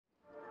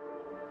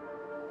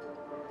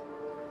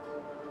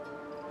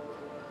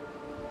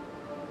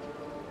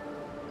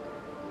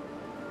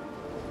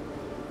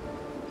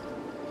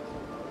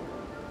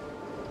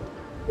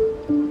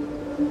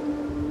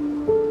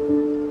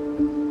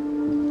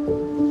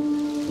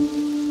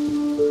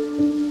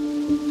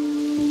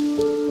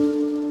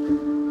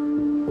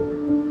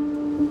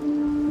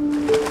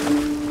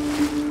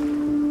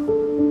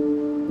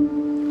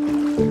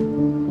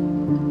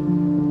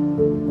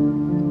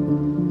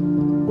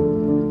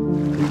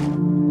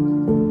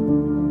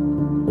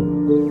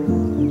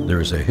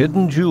There's a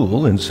hidden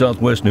jewel in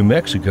southwest New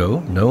Mexico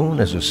known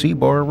as a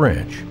C-Bar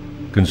Ranch,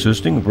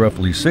 consisting of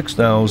roughly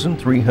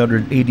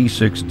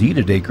 6,386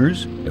 deeded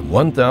acres and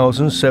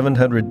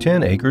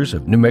 1,710 acres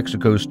of New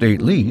Mexico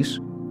state lease,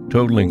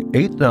 totaling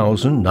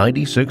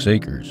 8,096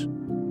 acres.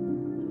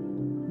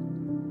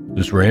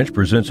 This ranch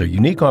presents a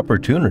unique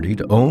opportunity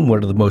to own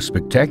one of the most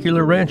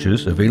spectacular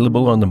ranches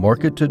available on the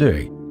market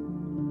today.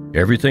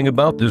 Everything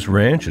about this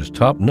ranch is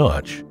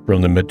top-notch,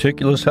 from the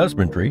meticulous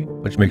husbandry,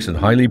 which makes it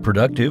highly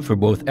productive for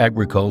both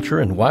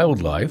agriculture and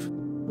wildlife,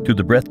 to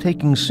the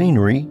breathtaking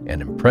scenery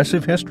and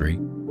impressive history,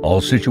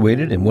 all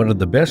situated in one of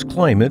the best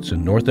climates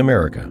in North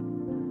America.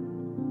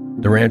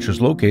 The ranch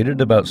is located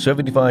about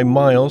 75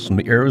 miles from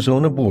the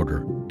Arizona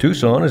border.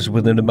 Tucson is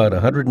within about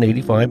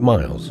 185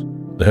 miles.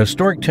 The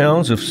historic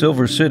towns of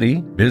Silver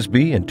City,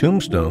 Bisbee, and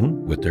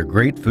Tombstone, with their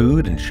great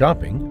food and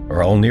shopping,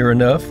 are all near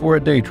enough for a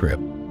day trip.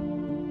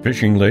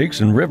 Fishing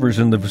lakes and rivers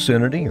in the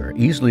vicinity are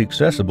easily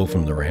accessible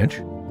from the ranch.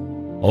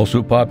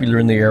 Also popular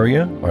in the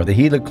area are the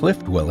Gila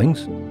Cliff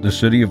Dwellings, the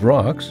City of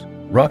Rocks,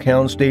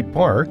 Rockhound State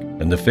Park,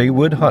 and the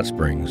Faywood Hot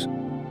Springs.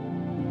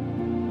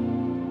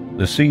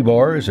 The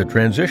C-Bar is a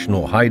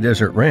transitional high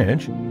desert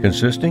ranch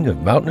consisting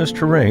of mountainous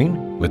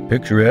terrain with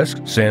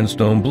picturesque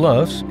sandstone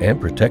bluffs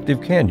and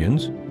protective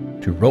canyons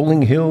to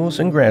rolling hills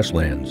and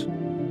grasslands.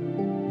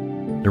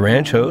 The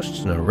ranch hosts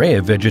an array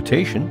of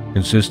vegetation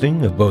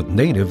consisting of both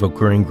native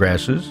occurring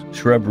grasses,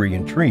 shrubbery,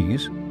 and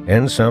trees,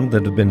 and some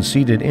that have been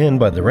seeded in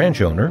by the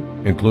ranch owner,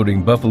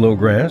 including buffalo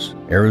grass,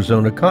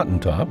 Arizona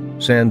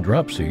cottontop, sand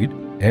dropseed,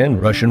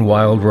 and Russian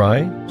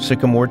Wildrye,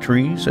 sycamore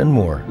trees, and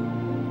more.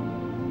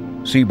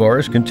 C-Bar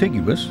is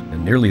contiguous,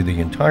 and nearly the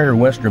entire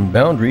western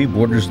boundary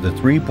borders the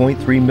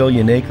 3.3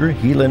 million acre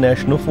Gila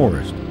National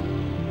Forest.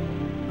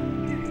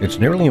 It's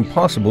nearly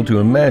impossible to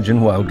imagine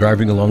while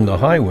driving along the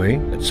highway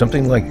that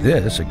something like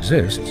this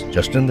exists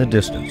just in the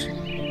distance.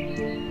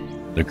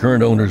 The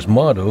current owner's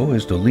motto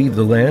is to leave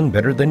the land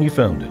better than you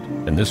found it,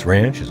 and this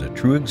ranch is a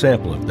true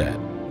example of that.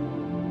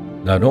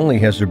 Not only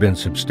has there been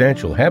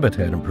substantial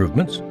habitat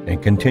improvements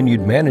and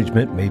continued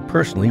management made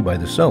personally by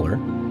the seller,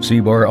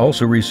 C-Bar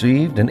also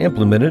received and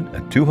implemented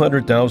a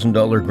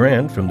 $200,000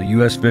 grant from the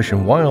U.S. Fish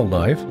and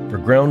Wildlife for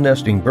ground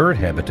nesting bird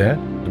habitat,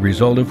 the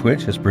result of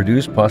which has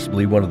produced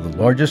possibly one of the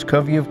largest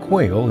covey of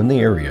quail in the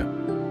area.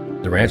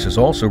 The ranch has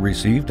also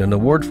received an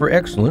award for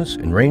excellence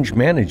in range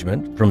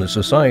management from the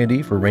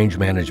Society for Range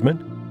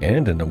Management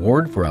and an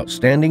award for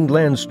outstanding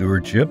land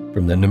stewardship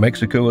from the New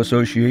Mexico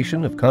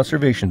Association of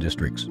Conservation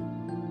Districts.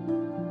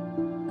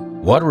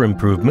 Water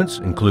improvements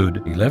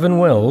include 11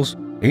 wells,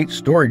 8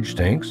 storage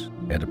tanks,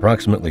 and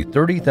approximately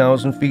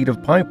 30,000 feet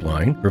of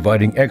pipeline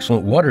providing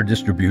excellent water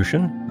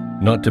distribution,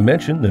 not to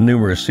mention the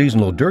numerous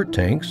seasonal dirt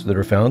tanks that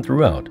are found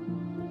throughout.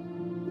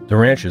 The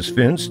ranch is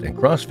fenced and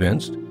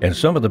cross-fenced, and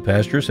some of the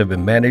pastures have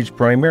been managed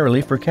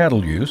primarily for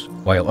cattle use,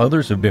 while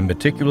others have been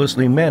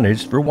meticulously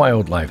managed for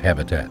wildlife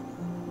habitat.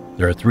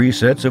 There are 3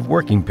 sets of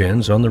working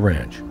pens on the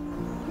ranch.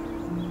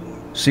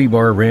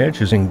 C-Bar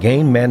Ranch is in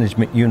Game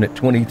Management Unit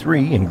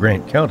 23 in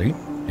Grant County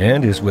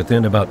and is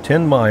within about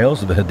 10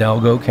 miles of the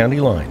Hidalgo County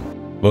line.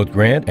 Both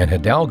Grant and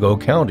Hidalgo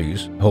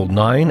counties hold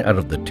 9 out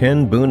of the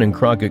 10 Boone and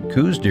Crockett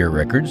Coues deer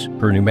records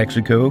per New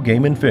Mexico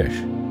Game and Fish.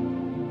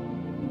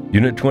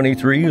 Unit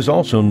 23 is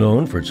also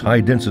known for its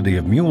high density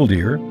of mule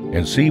deer,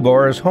 and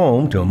C-Bar is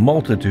home to a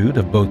multitude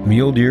of both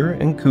mule deer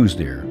and Coues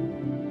deer.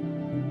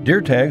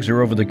 Deer tags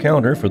are over the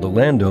counter for the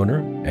landowner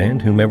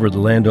and whomever the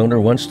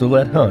landowner wants to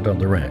let hunt on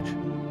the ranch.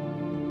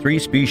 3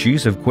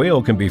 species of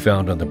quail can be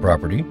found on the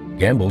property,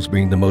 Gambel's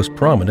being the most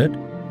prominent,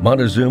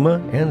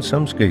 Montezuma, and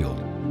some scaled.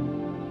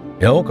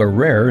 Elk are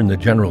rare in the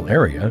general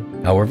area.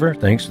 However,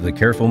 thanks to the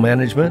careful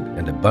management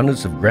and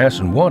abundance of grass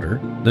and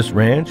water, this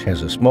ranch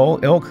has a small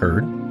elk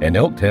herd, and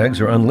elk tags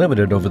are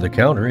unlimited over the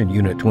counter in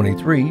Unit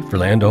 23 for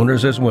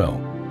landowners as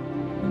well.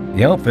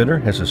 The outfitter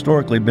has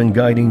historically been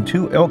guiding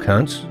 2 elk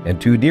hunts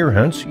and 2 deer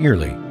hunts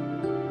yearly.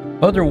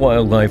 Other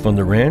wildlife on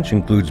the ranch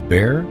includes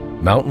bear,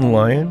 mountain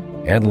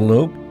lion,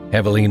 antelope,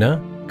 javelina,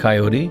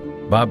 coyote,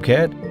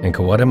 bobcat, and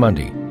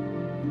coatimundi.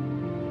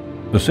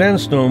 The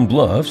sandstone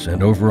bluffs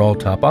and overall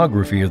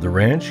topography of the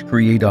ranch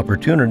create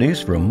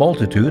opportunities for a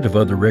multitude of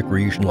other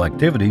recreational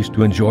activities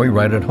to enjoy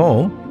right at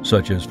home,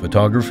 such as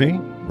photography,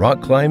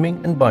 rock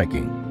climbing, and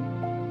biking.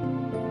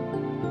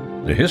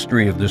 The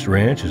history of this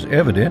ranch is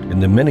evident in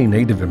the many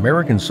Native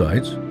American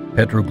sites,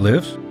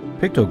 petroglyphs,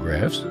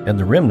 pictographs, and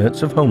the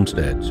remnants of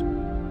homesteads.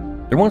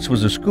 There once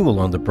was a school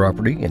on the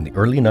property in the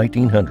early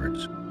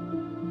 1900s.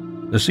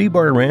 The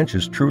C-Bar Ranch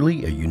is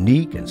truly a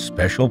unique and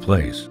special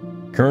place.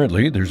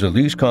 Currently, there's a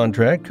lease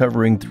contract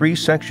covering 3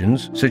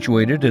 sections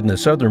situated in the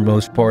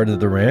southernmost part of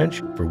the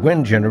ranch for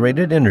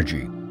wind-generated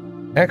energy.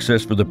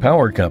 Access for the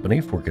power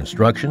company for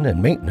construction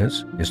and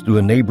maintenance is through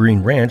a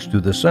neighboring ranch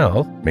to the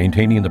south,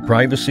 maintaining the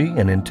privacy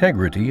and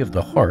integrity of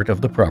the heart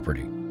of the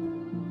property.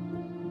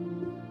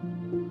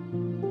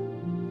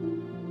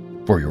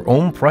 For your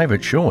own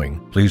private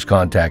showing, please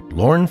contact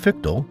Lauren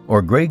Fichtel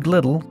or Greg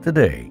Little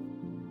today.